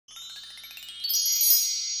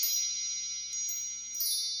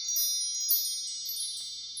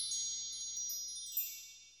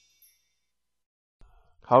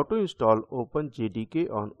How to install Open JDK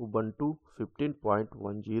on Ubuntu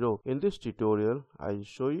 15.10. In this tutorial, I'll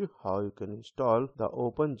show you how you can install the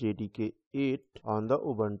Open JDK 8 on the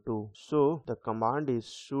Ubuntu. So the command is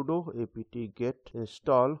sudo apt get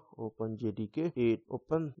install Open JDK 8.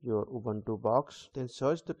 Open your Ubuntu box, then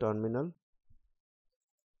search the terminal.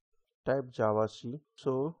 Type javac.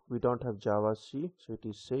 So we don't have javac, so it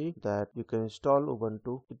is saying that you can install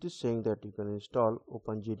Ubuntu. It is saying that you can install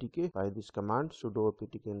OpenJDK by this command sudo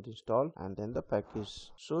apt get install and then the package.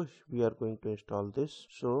 So we are going to install this.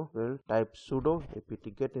 So we'll type sudo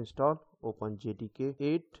apt get install OpenJDK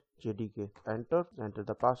 8 JDK. Enter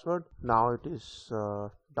the password. Now it is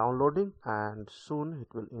downloading and soon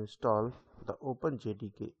it will install the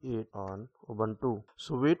OpenJDK 8 on Ubuntu.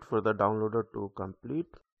 So wait for the downloader to complete.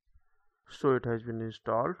 So it has been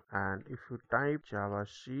installed, and if you type javac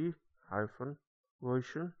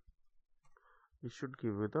 -version, it should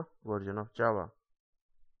give you the version of Java.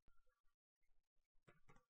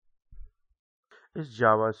 It's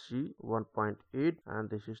javac 1.8 and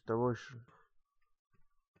this is the version.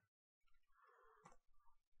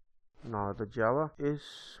 Now the Java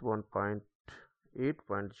is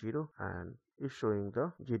 1.8.0 and is showing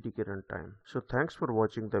the JDK runtime. So thanks for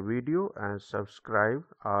watching the video and subscribe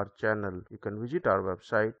our channel. You can visit our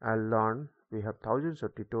website and learn. We have thousands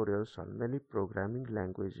of tutorials on many programming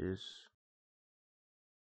languages.